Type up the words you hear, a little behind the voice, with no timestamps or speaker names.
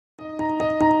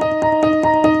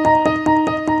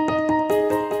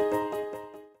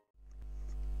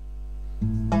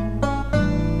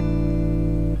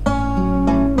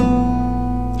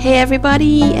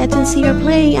everybody, Ethan's here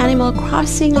playing Animal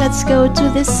Crossing. Let's go to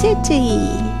the city.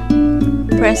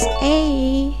 Press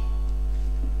A.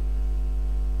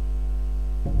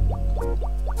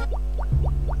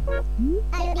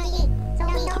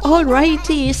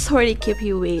 Alrighty, sorry to keep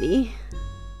you waiting.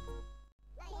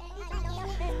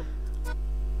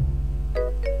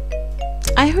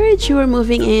 I heard you were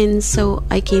moving in, so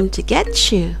I came to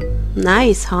get you.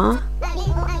 Nice, huh?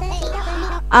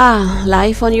 Ah,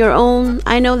 life on your own.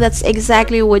 I know that's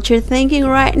exactly what you're thinking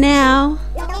right now.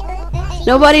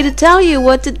 Nobody to tell you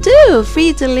what to do.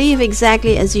 Free to live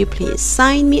exactly as you please.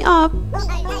 Sign me up.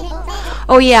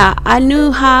 Oh yeah, a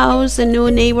new house, a new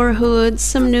neighborhood,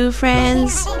 some new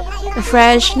friends, a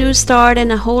fresh new start, and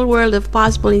a whole world of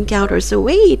possible encounters. So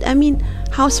wait,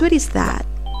 how sweet is that?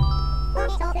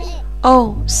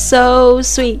 Oh, so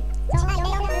sweet.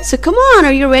 So come on,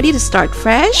 are you ready to start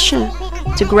fresh?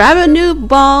 To grab a new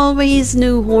ball, raise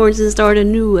new horns, and start a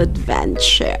new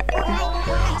adventure.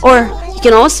 Or you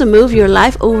can also move your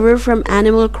life over from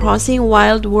Animal Crossing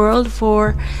Wild World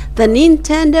for the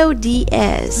Nintendo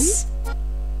DS.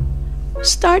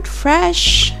 Start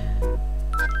fresh.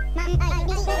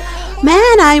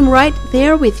 Man, I'm right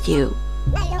there with you.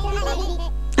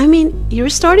 You're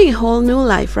starting a whole new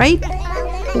life, right?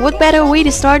 What better way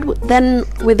to start than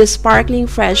with a sparkling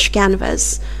fresh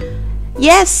canvas?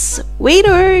 Yes,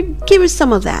 waiter, give us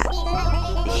some of that.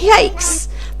 Yikes,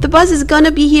 the bus is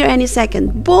gonna be here any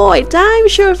second. Boy, time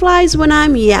sure flies when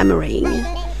I'm yammering.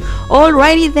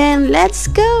 Alrighty then, let's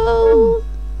go.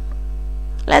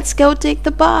 Let's go take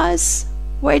the bus.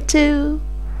 Where to?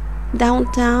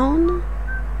 Downtown?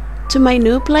 To my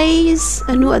new place?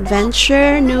 A new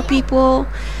adventure? New people?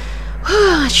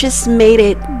 Just made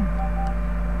it.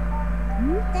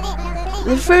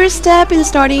 The first step in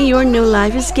starting your new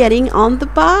life is getting on the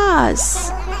bus.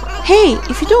 Hey,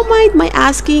 if you don't mind my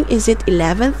asking, is it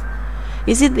 11th?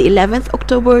 Is it the 11th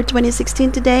October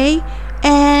 2016 today?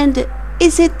 And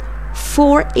is it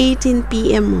 4:18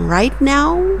 p.m. right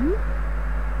now?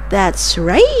 That's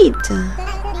right.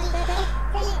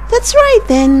 That's right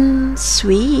then.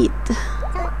 Sweet.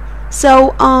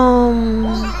 So,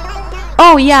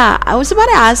 oh yeah, I was about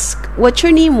to ask what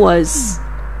your name was.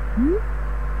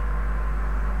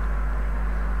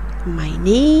 My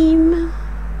name?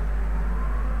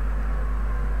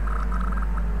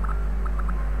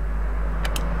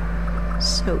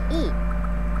 So E?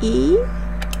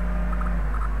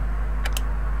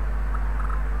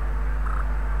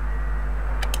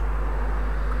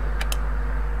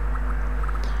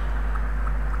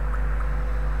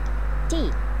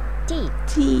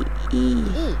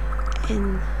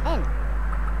 T-E-N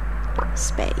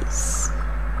space.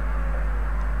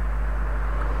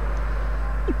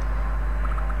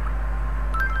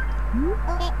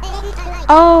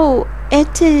 Oh,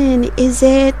 Ethan, is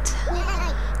it?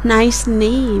 Nice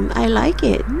name. I like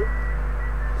it.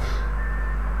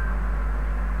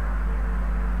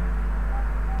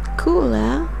 Cool,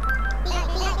 huh?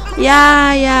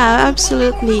 Yeah,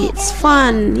 absolutely. It's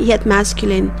fun, yet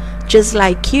masculine, just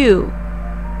like you.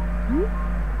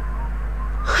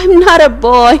 I'm not a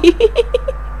boy.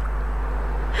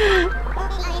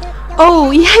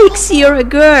 Oh, yikes, you're a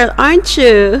girl, aren't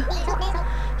you?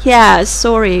 Yeah,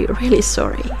 sorry, really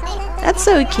sorry. That's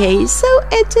okay. So,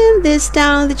 Ethan, this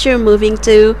town that you're moving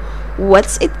to,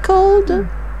 what's it called?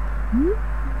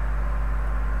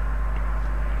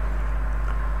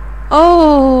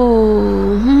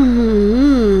 Oh,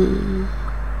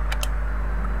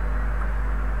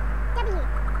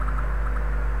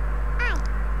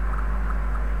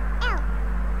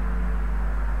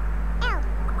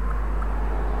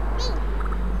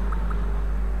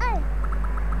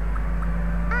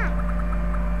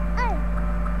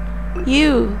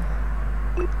 You.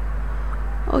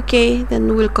 Okay,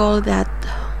 then we'll call that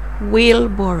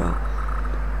Wilboro.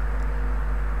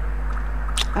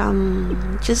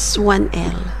 Just one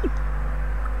L.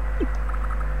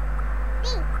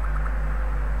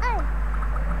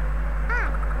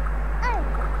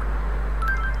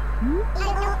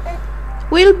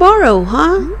 Wilboro,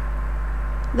 huh?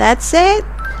 That's it?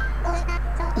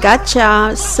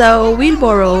 Gotcha. So,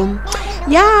 Wilboro.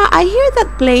 Yeah, I hear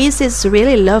that place is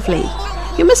really lovely.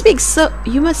 You must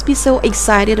be so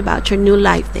excited about your new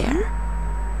life there.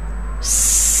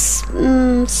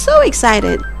 So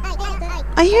excited.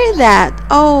 I hear that.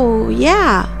 Oh,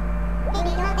 yeah.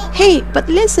 Hey, but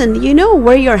listen, you know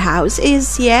where your house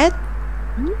is yet?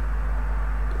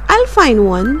 I'll find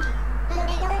one.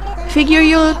 Figure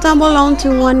you'll tumble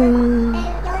onto one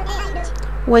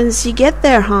once you get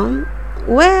there, huh?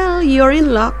 Well, you're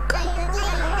in luck.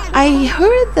 I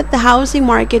heard that the housing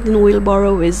market in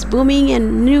Wilboro is booming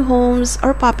and new homes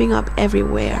are popping up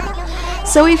everywhere.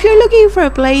 So if you're looking for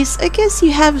a place, I guess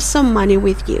you have some money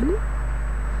with you.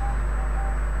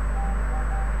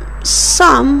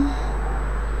 Some.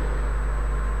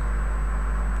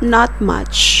 Not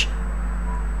much.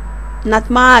 Not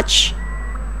much.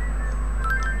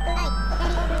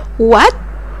 What?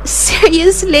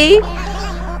 Seriously?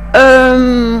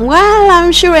 Well,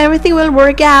 I'm sure everything will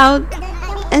work out.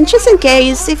 And just in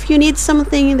case, if you need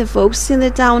something, the folks in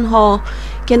the town hall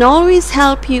can always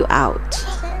help you out.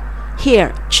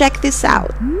 Here, check this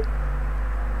out.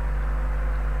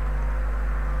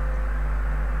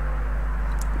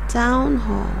 Town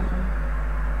hall.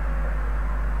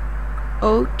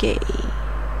 Okay.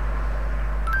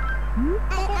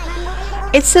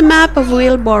 It's a map of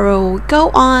Wilboro.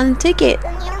 Go on, take it.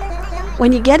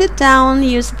 When you get it down,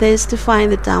 use this to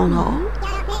find the town hall.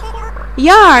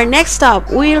 Yar, next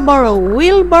up, Wilboro.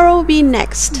 Wilboro be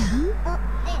next.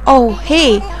 Oh,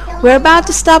 hey, we're about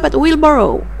to stop at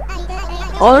Wilboro.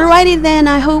 Alrighty then,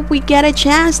 I hope we get a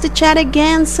chance to chat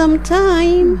again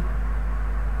sometime.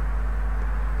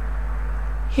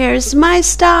 Here's my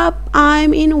stop.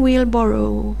 I'm in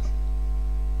Wilboro.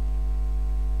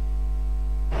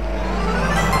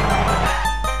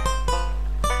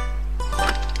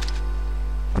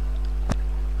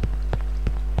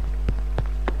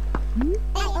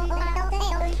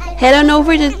 Head on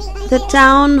over to the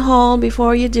town hall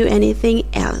before you do anything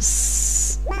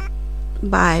else.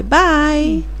 Bye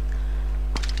bye.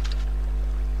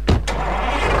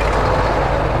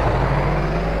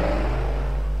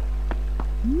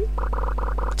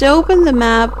 To open the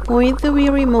map, point the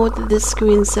Wii remote to the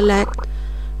screen. Select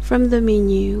from the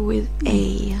menu with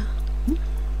A.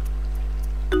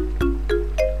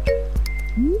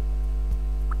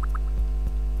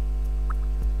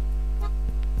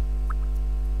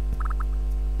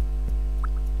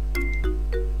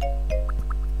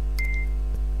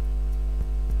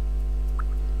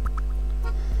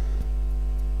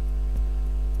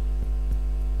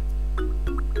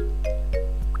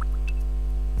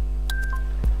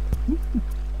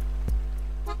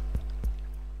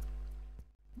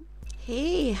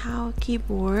 Hey, how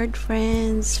keyboard,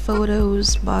 friends,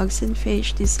 photos, bugs and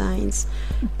fish designs,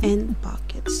 and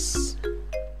pockets.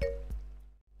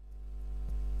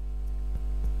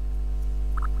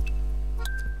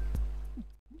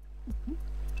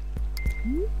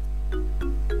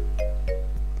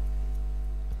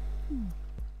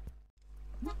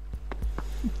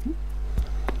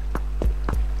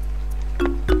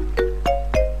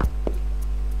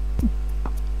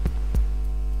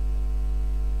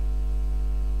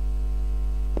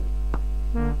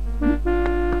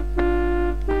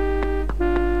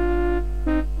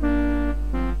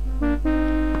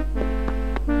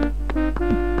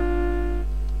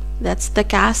 That's the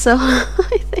castle,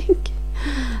 I think.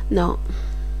 No.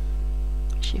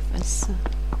 Shifas.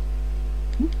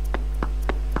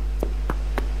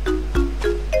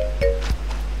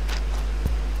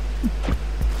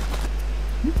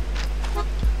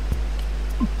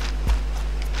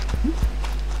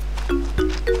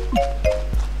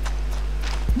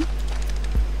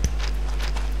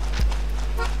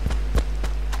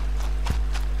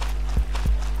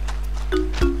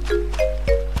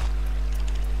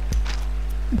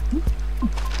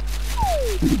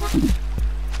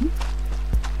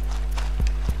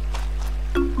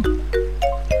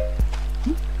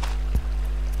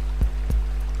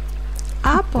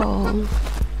 Apple.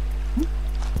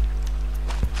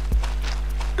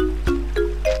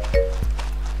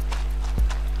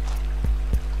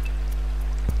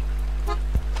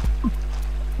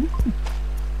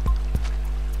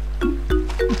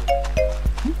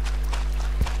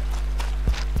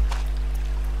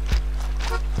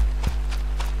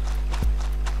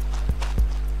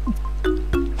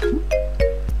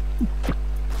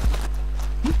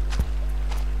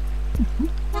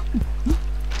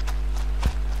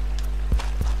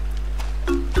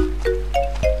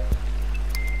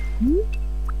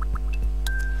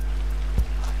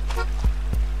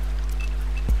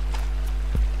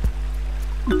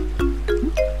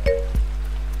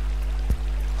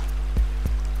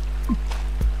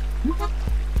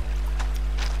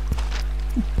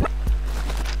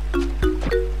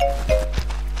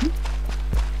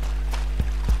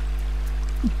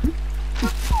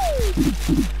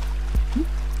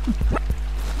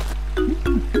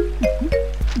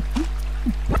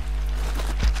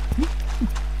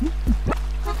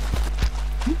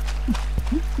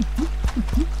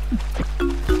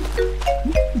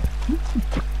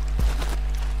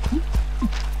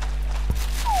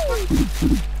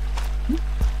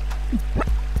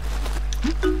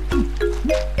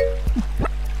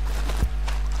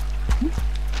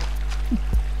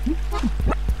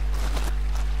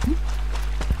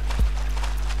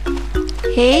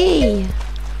 Hey!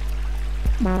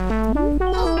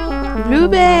 Blue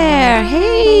Bear!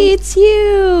 Hey, it's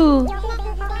you!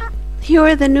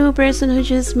 You're the new person who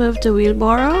just moved to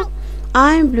Wilboro?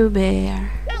 I'm Blue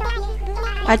Bear.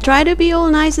 I try to be all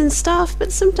nice and stuff,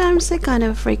 but sometimes I kind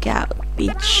of freak out,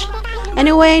 bitch.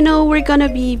 Anyway, I know we're gonna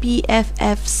be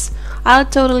BFFs. I'll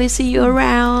totally see you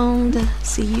around.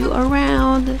 See you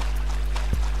around.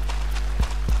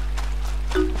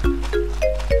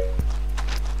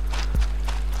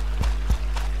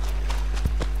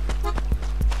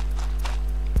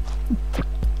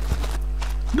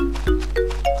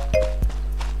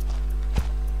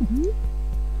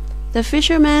 The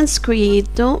Fisherman's Creed,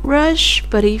 don't rush,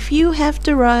 but if you have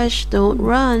to rush, don't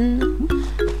run.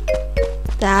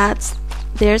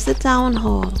 There's the town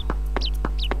hall.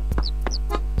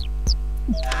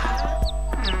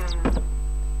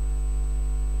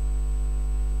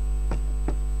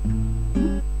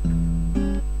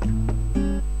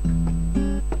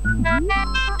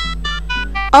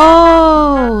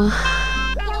 Oh!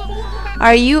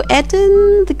 Are you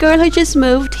Etten, the girl who just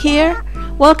moved here?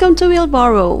 Welcome to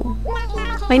Wilboro.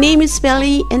 My name is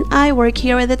Belly and I work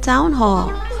here at the town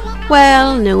hall.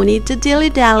 Well, no need to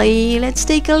dilly-dally. Let's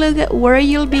take a look at where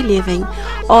you'll be living.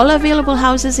 All available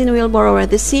houses in Wilboro are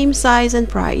the same size and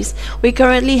price. We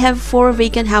currently have 4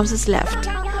 vacant houses left.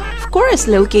 Of course,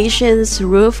 locations,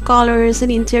 roof colors,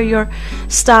 and interior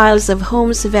styles of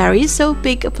homes vary, so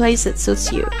pick a place that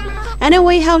suits you.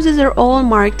 Anyway, houses are all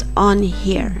marked on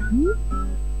here.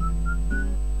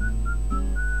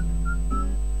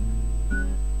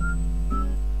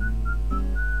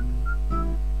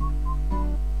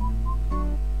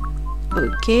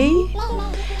 Okay,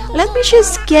 let me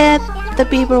just get the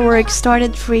paperwork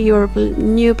started for your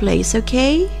new place,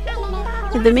 okay?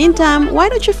 In the meantime, why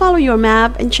don't you follow your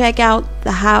map and check out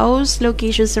the house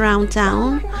locations around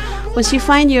town? Once you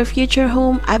find your future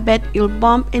home, I bet you'll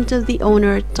bump into the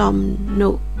owner, Tom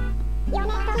Nook.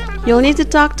 You'll need to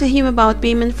talk to him about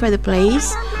payment for the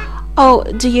place. Oh,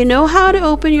 do you know how to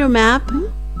open your map?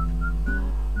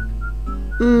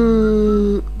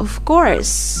 Of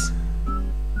course.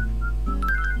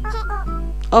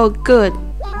 Oh, good.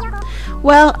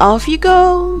 Well, off you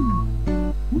go.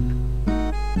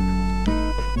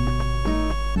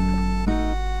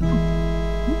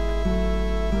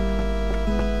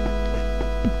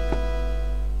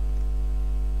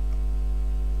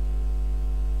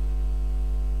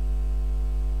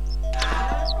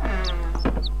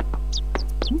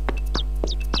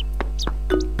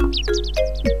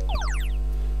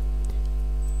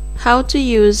 How to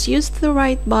use the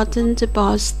right button to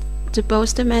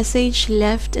post a message,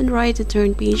 left and right to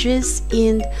turn pages,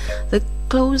 and the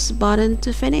close button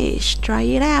to finish. Try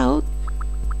it out.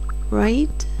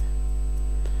 Right?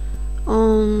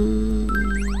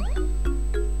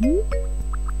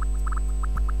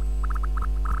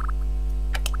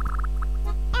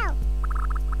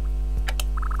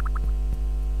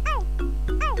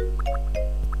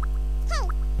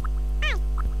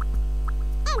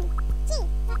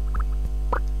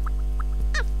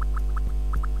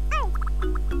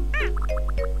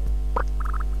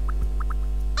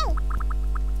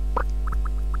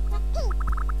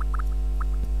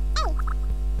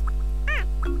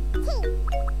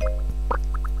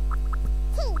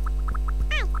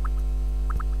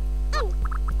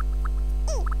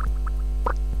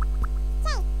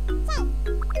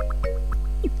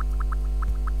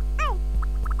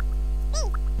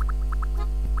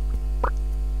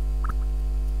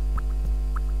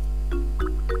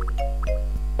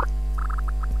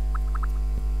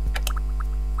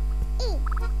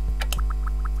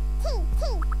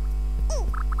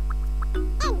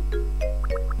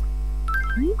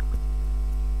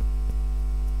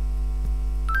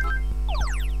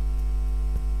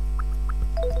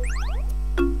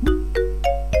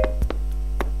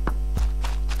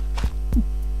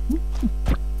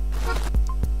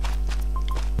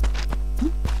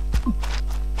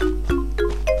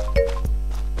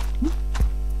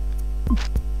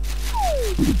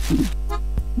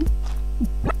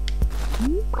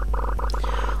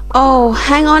 Oh,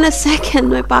 hang on a second,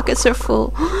 my pockets are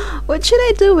full. What should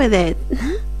I do with it?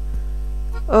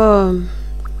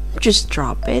 Just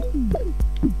drop it.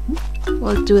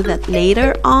 We'll do that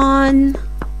later on.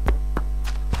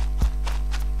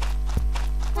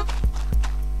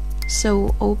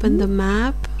 So open the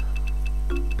map.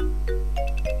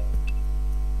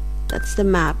 That's the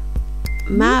map.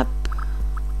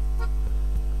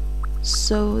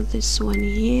 So this one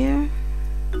here.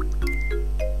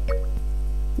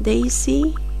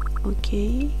 Daisy,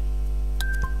 okay.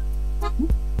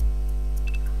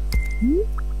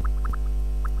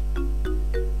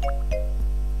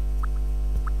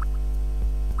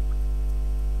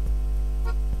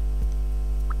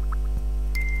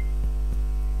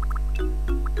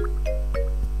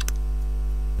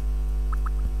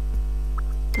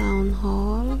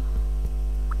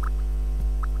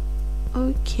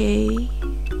 Okay.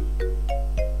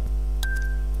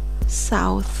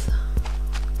 South.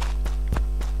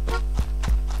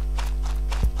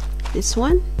 This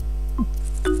one?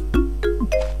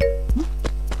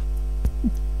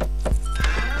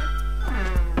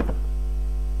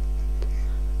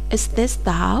 Is this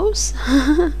the house?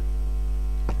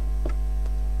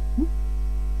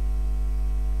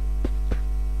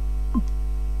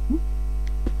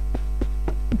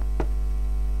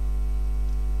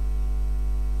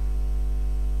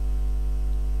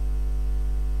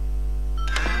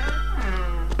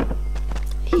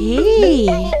 Hey!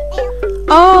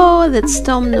 Oh, that's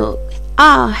Tom Nook.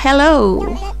 Ah,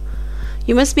 hello.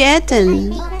 You must be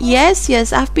Ethan. Yes,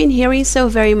 I've been hearing so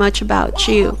very much about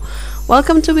you.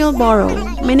 Welcome to Wilboro.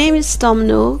 My name is Tom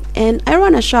Nook, and I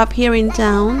run a shop here in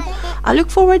town. I look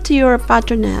forward to your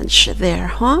patronage there,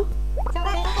 huh?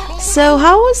 So,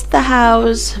 how was the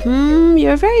house?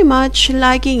 You're very much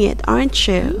liking it, aren't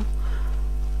you?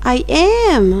 I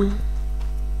am.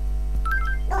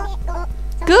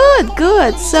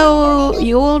 Good. So,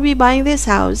 you will be buying this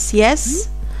house, yes?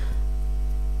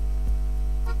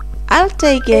 I'll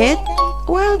take it.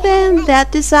 Well then,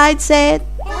 that decides it.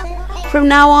 From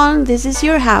now on, this is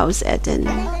your house, Ethan.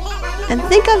 And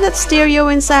think of that stereo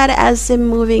inside as a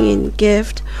moving-in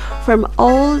gift from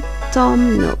old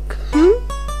Tom Nook.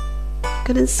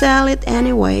 Couldn't sell it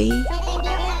anyway.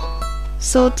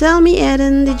 So tell me,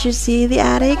 Ethan, did you see the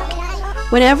attic?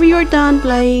 Whenever you're done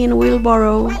playing in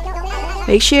Wilboro,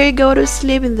 make sure you go to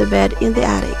sleep in the bed in the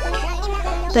attic.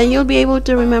 Then you'll be able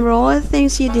to remember all the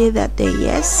things you did that day,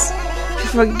 yes?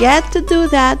 If you forget to do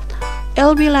that,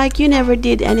 it'll be like you never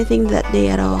did anything that day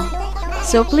at all.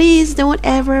 So please don't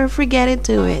ever forget to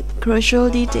do it. Crucial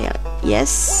detail,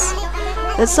 yes?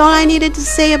 That's all I needed to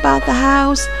say about the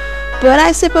house, but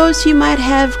I suppose you might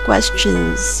have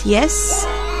questions, yes?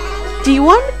 Do you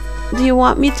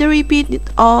want me to repeat it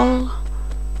all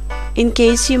in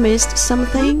case you missed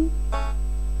something?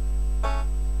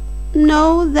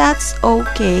 No, that's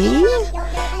okay.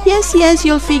 Yes,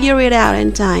 you'll figure it out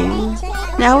in time.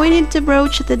 Now we need to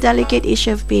broach the delicate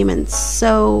issue of payments.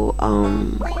 So,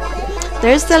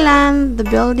 there's the land, the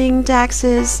building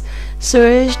taxes,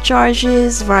 sewage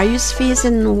charges, various fees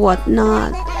and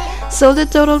whatnot. So the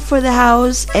total for the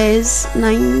house is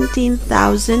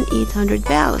 19,800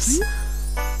 bells.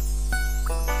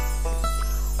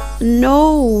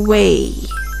 No way.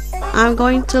 I'm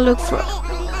going to look for...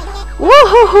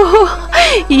 Whoa!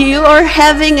 You are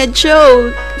having a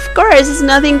joke. Of course, it's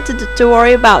nothing to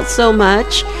worry about so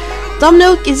much. Tom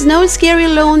Nook is no scary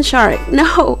loan shark.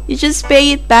 No, you just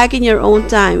pay it back in your own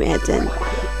time, Ethan.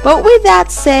 But with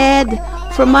that said,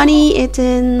 for money,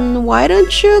 Ethan, why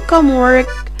don't you come work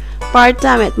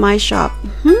part-time at my shop?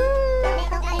 You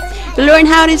learn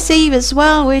how to save as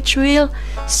well, which will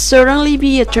certainly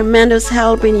be a tremendous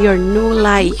help in your new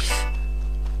life.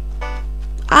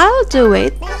 I'll do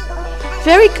it.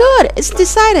 Very good, it's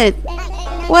decided.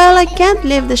 Well, I can't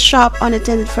leave the shop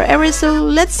unattended forever, so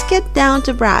let's get down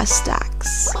to brass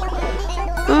tacks.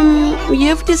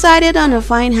 You've decided on a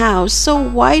fine house, so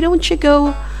why don't you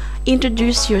go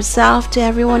introduce yourself to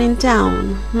everyone in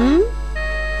town,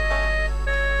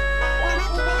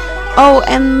 Oh,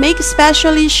 and make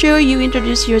especially sure you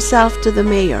introduce yourself to the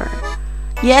mayor.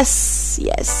 Yes.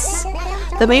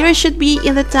 The mayor should be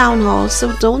in the town hall,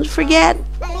 so don't forget.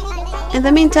 In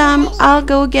the meantime, I'll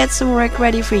go get some work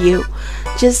ready for you.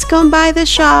 Just come by the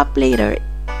shop later,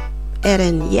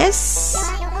 Eden, yes?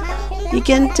 You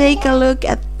can take a look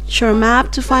at your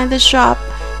map to find the shop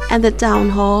and the town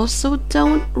hall, so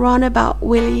don't run about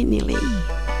willy-nilly.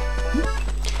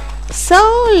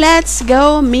 So let's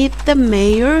go meet the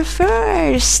mayor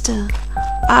first.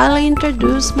 I'll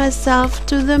introduce myself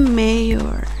to the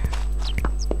mayor.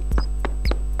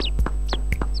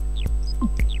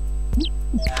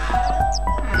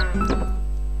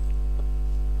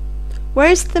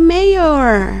 Where's the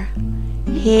mayor?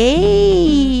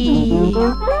 Hey!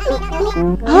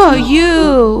 Oh,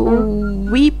 you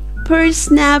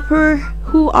whippersnapper,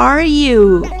 who are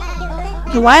you?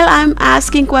 While I'm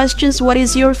asking questions, what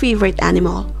is your favorite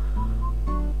animal?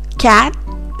 Cat,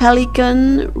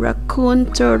 pelican,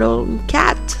 raccoon, turtle,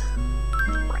 cat.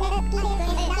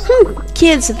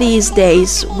 Kids these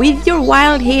days, with your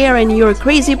wild hair and your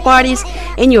crazy parties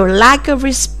and your lack of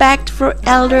respect for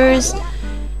elders.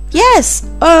 Yes,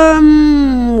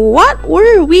 what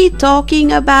were we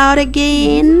talking about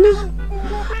again?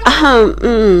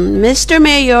 Mr.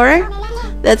 Mayor,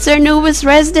 that's our newest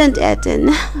resident, Ethan.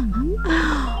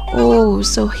 Oh,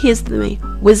 so he's the mayor.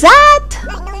 Was that?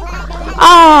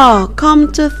 Oh,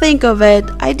 come to think of it,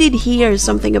 I did hear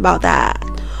something about that.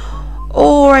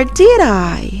 Or did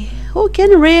I? Who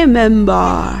can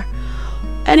remember?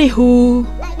 Anywho,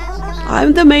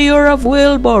 I'm the mayor of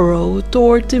Wilboro,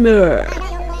 Tortimer.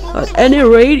 At any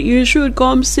rate, you should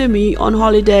come see me on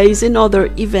holidays and other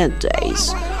event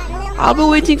days. I'll be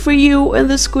waiting for you in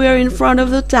the square in front of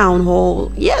the town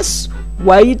hall. Yes,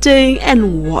 waiting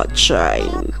and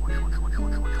watching.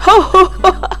 Ho ho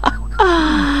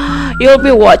ho! You'll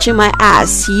be watching my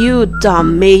ass, you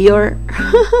dumb mayor.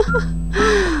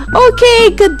 Okay,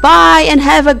 goodbye and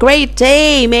have a great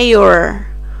day, mayor.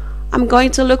 I'm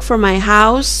going to look for my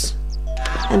house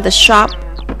and the shop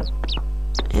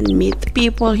and meet the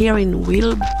people here in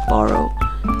Wilboro.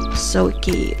 So,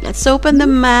 okay, let's open the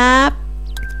map.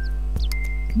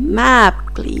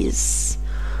 Map, please.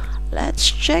 Let's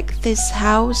check this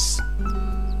house.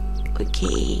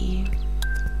 Okay.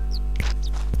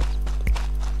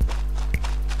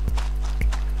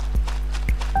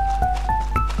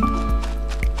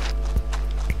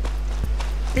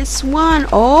 This one.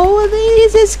 Oh,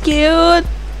 this is cute.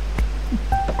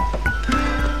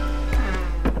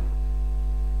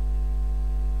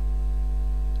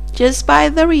 Just by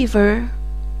the river.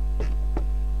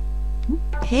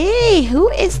 Hey, who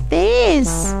is this?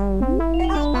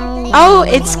 Oh,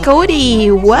 it's Cody.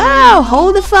 Wow,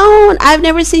 hold the phone. I've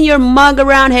never seen your mug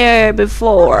around here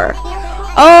before.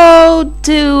 Oh,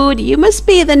 dude, you must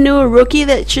be the new rookie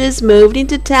that just moved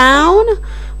into town.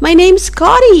 My name's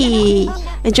Cody.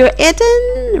 And you're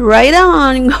Ethan? Right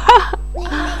on.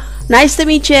 Nice to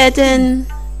meet you, Ethan.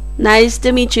 Nice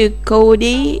to meet you,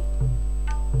 Cody.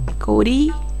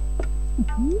 Cody?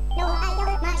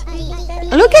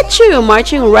 Look at you,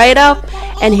 marching right up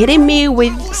and hitting me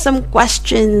with some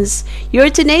questions. You're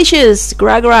tenacious,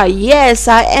 Gragra. Yes,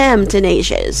 I am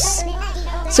tenacious.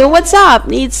 So what's up?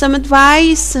 Need some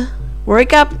advice?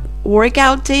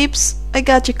 Workout tips? I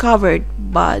got you covered,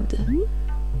 bud.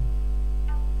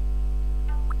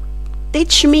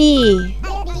 Teach me.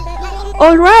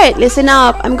 Alright, listen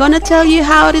up. I'm gonna tell you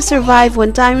how to survive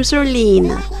when times are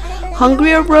lean.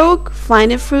 Hungry or broke?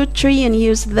 Find a fruit tree and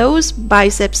use those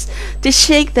biceps to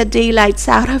shake the daylights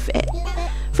out of it.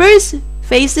 First,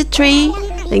 face the tree,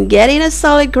 then get in a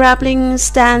solid grappling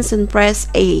stance and press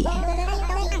A.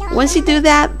 Once you do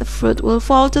that, the fruit will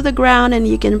fall to the ground and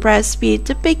you can press B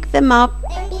to pick them up.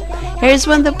 Here's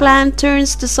when the plant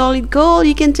turns to solid gold.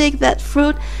 You can take that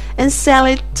fruit and sell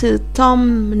it to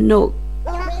Tom Nook.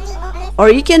 Or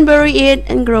you can bury it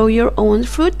and grow your own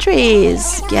fruit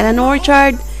trees. Get an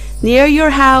orchard near your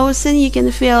house and you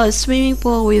can fill a swimming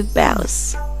pool with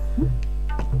bells.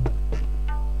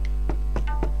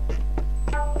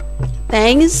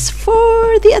 Thanks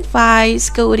for the advice,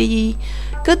 Cody.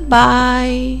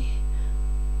 Goodbye.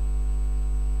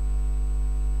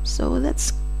 So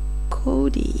that's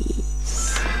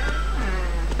Cody's.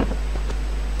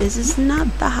 This is not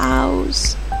the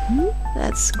house.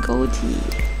 That's Cody.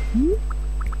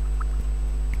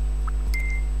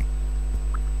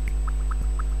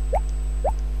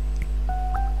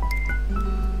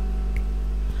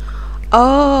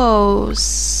 Oh,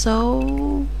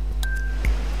 so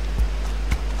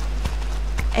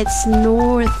it's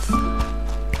north.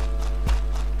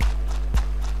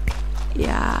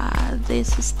 Yeah,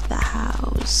 this is the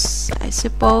house, I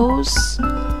suppose.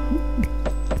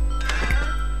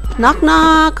 Knock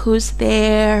knock, who's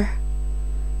there?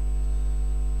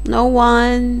 No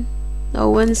one. No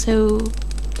one's who.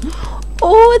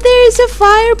 Oh, there's a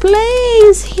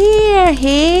fireplace here.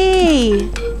 Hey,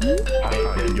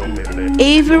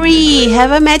 Avery,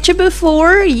 have I met you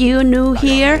before? You new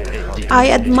here? I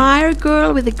admire a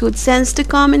girl with a good sense to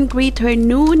come and greet her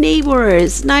new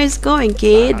neighbors. Nice going,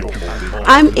 kid.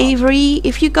 I'm Avery.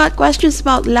 If you got questions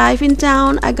about life in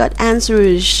town, I got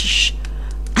answers.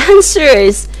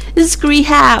 Answers? Scree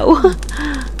how?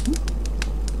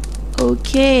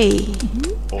 Okay.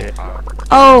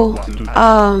 Oh,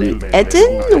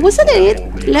 Ethan, wasn't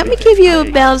it? Let me give you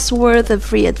a bell's worth of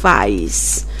free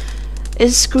advice.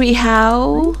 Scree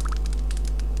how?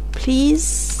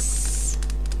 Please?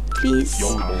 Please?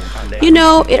 You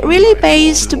know, it really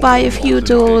pays to buy a few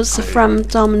tools from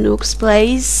Tom Nook's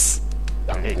place.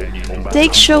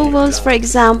 Take shovels, for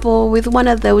example. With one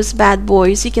of those bad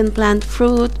boys, you can plant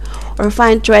fruit or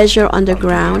find treasure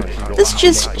underground. That's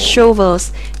just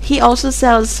shovels. He also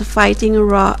sells fishing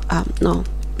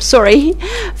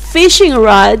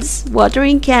rods,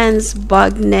 watering cans,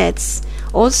 bug nets,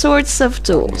 all sorts of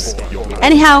tools.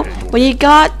 Anyhow, when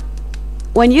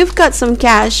you've got some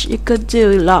cash, you could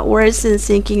do a lot worse than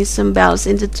sinking some bells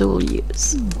into tool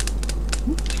use.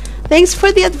 Thanks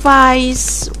for the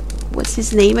advice. What's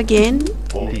his name again?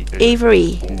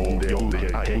 Avery.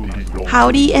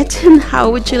 Howdy, Ethan. How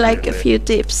would you like a few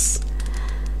tips?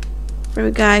 from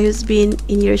a guy who's been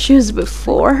in your shoes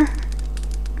before.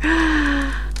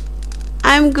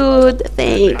 I'm good,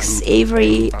 thanks,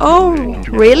 Avery. Oh,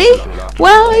 really?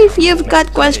 Well, if you've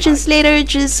got questions later,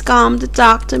 just come to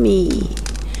talk to me.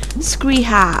 Scree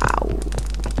how?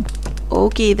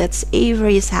 Okay, that's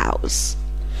Avery's house.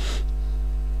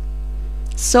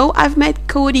 So I've met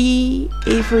Cody,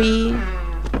 Avery.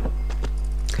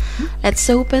 Let's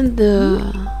open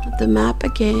the map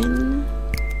again.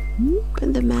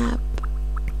 Open the map.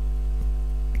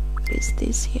 What is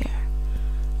this here?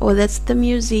 Oh, that's the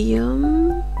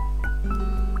museum.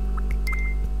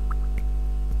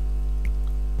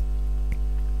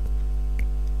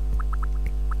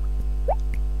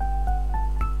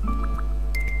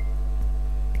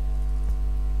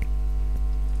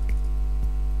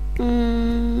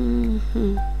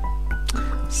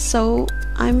 So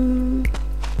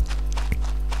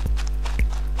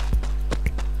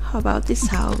how about this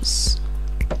house?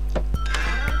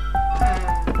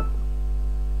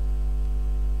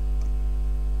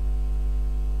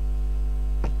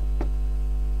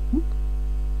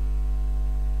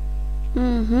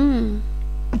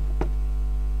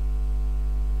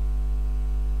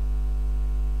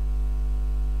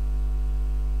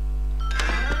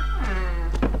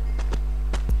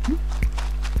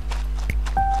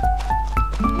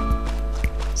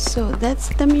 So that's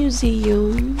the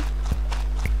museum.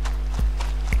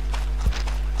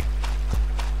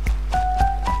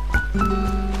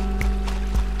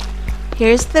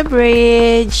 Here's the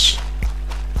bridge.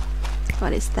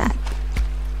 What is that?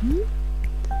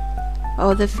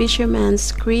 Oh, the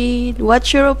fisherman's creed.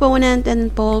 Watch your opponent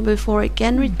and pull before it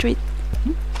can retreat.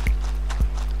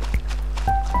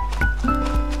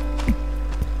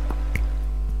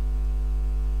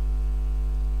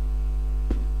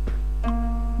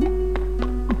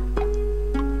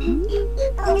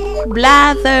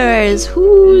 Blathers,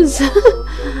 who's?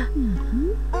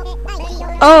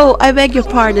 Oh, I beg your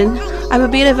pardon. I'm a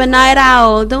bit of a night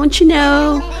owl, don't you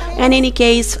know? In any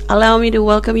case, allow me to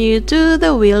welcome you to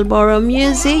the Wilboro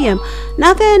Museum.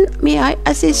 Now then, may I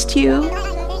assist you?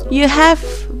 You have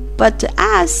but to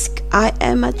ask. I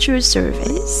am at your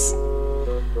service.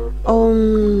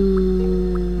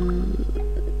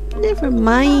 Never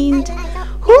mind.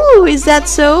 Whoo, is that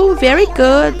so? Very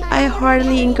good. I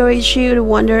heartily encourage you to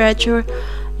wander at your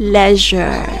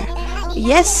leisure.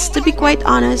 Yes, to be quite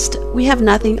honest, we have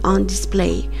nothing on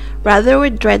display. Rather a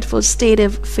dreadful state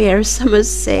of affairs, I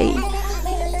must say.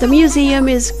 The museum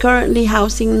is currently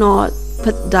housing naught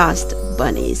but dust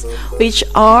bunnies, which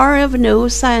are of no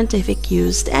scientific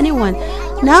use to anyone.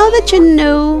 Now that you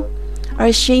know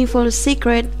our shameful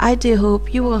secret, I do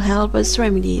hope you will help us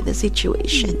remedy the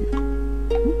situation.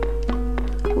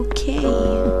 Okay.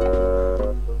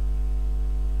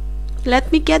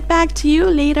 Let me get back to you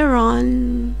later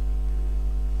on.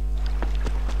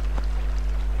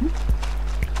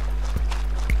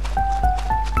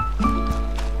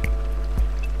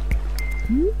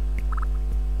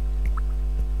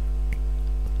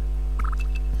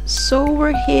 So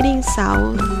we're heading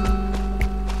south.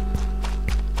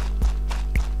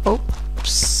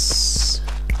 Oops.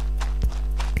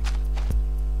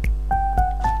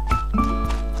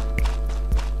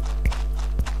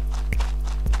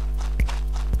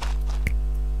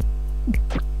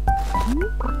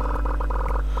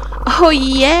 Oh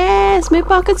yes, my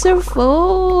pockets are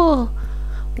full.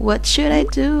 What should I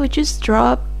do? Just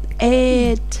drop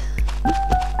it.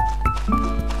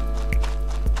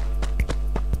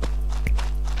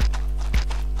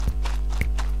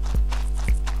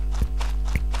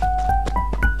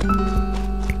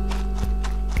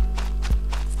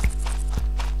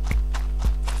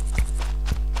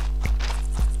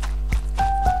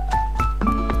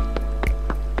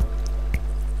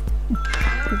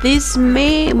 This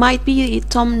might be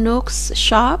Tom Nook's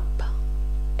shop.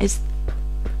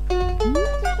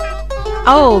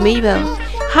 Oh, Mabel.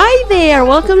 Hi there.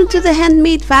 Welcome to the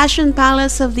handmade fashion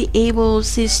palace of the Able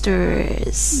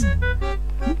sisters.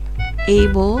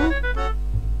 Able.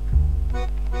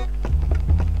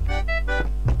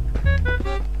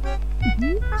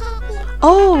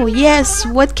 Oh yes.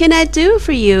 What can I do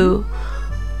for you?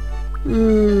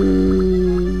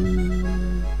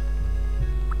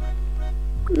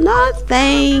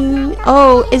 Nothing.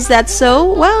 Oh, is that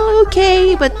so? Well,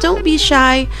 okay, but don't be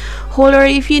shy. Holler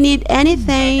if you need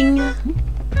anything.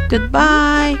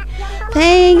 Goodbye.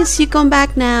 Thanks, you come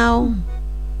back now.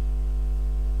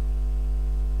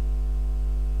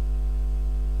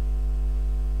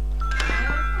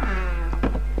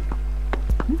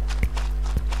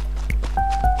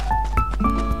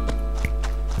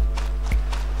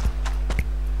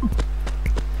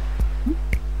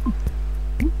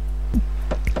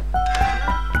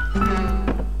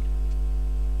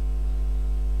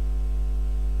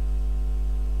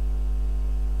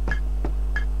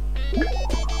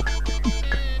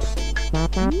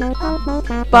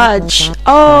 Budge.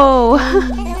 Oh,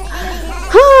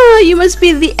 you must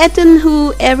be the Ethan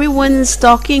who everyone's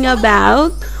talking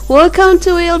about. Welcome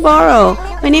to Wilboro.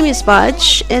 My name is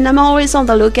Budge, and I'm always on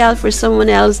the lookout for someone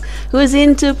else who is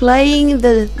into playing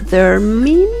the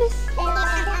theremin.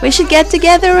 We should get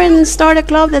together and start a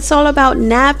club that's all about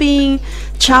napping,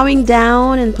 chowing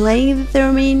down, and playing the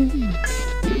theremin.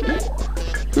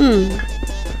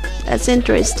 That's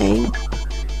interesting.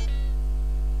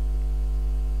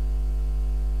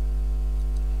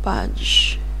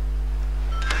 Budge.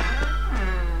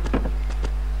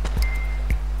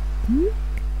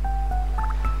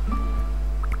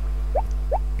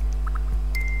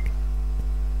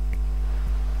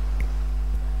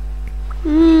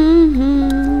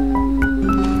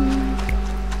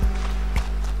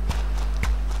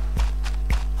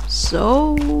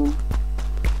 So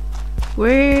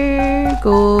we're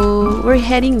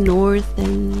heading north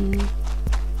and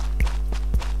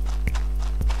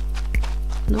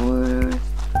north.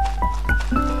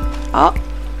 Oh,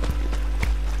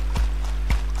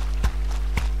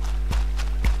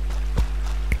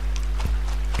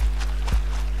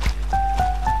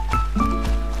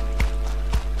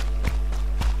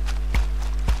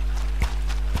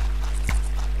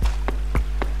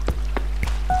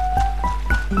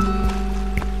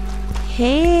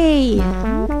 hey.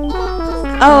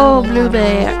 Oh, Blue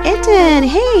Bear. Ethan,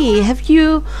 hey, have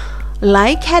you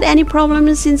had any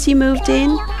problems since you moved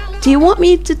in? Do you want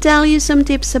me to tell you some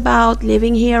tips about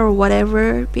living here or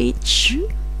whatever, bitch?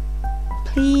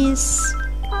 Please.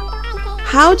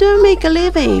 How do I make a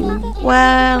living?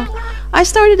 Well, I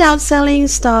started out selling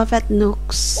stuff at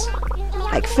Nook's,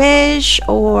 like fish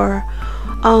or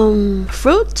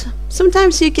fruit.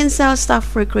 Sometimes you can sell stuff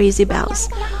for crazy bells.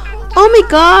 Oh my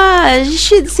gosh, you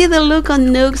should see the look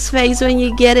on Nook's face when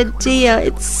you get a deal.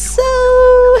 It's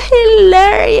so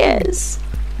hilarious.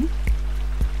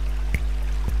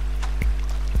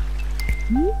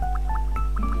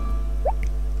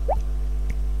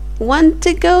 Want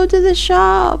to go to the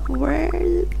shop?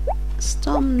 Where's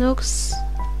Tom Nook's?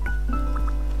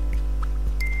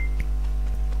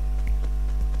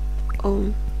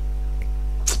 Oh.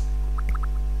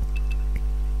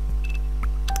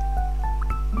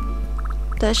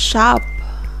 The shop.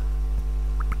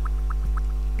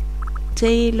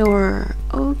 Taylor.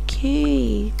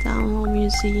 Okay. Town Hall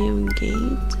Museum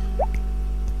Gate.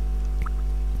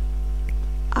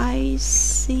 I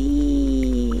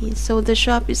see. So the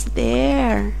shop is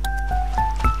there.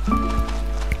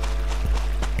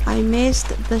 I missed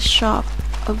the shop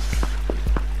of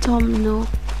Tom Nook.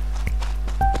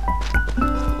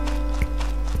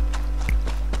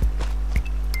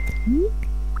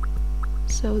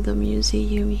 So the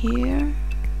museum here.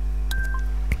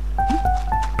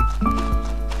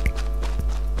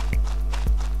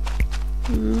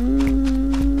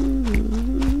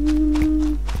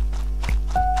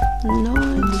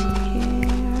 Not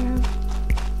here.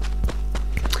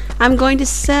 I'm going to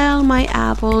sell my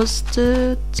apples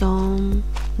to Tom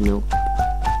Nook.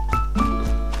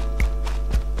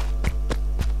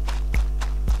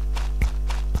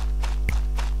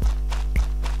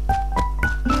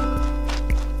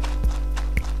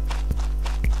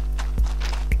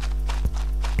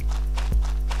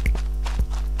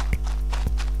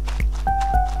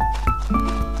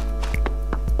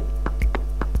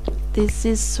 This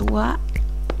is what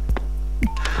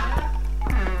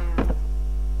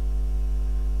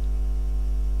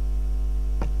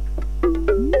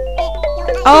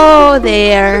oh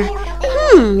there.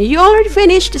 You already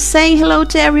finished saying hello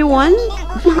to everyone?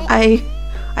 I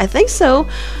think so.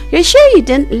 You're sure you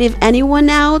didn't leave anyone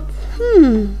out?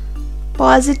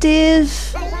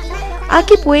 Positive. I'll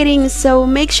keep waiting, so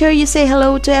make sure you say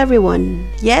hello to everyone.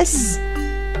 Yes?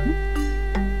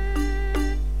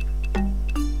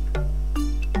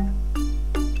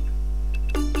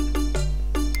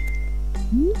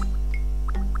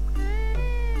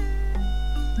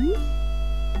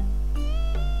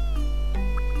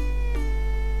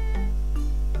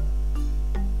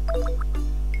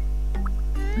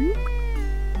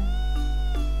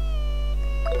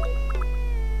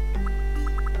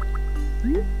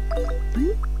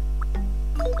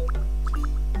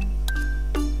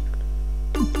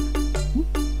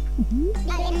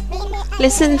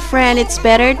 Listen, friend, it's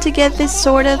better to get this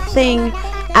sort of thing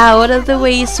out of the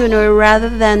way sooner rather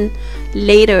than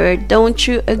later. Don't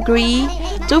you agree?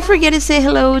 Don't forget to say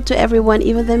hello to everyone,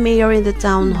 even the mayor in the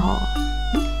town hall.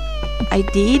 I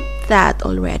did that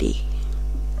already.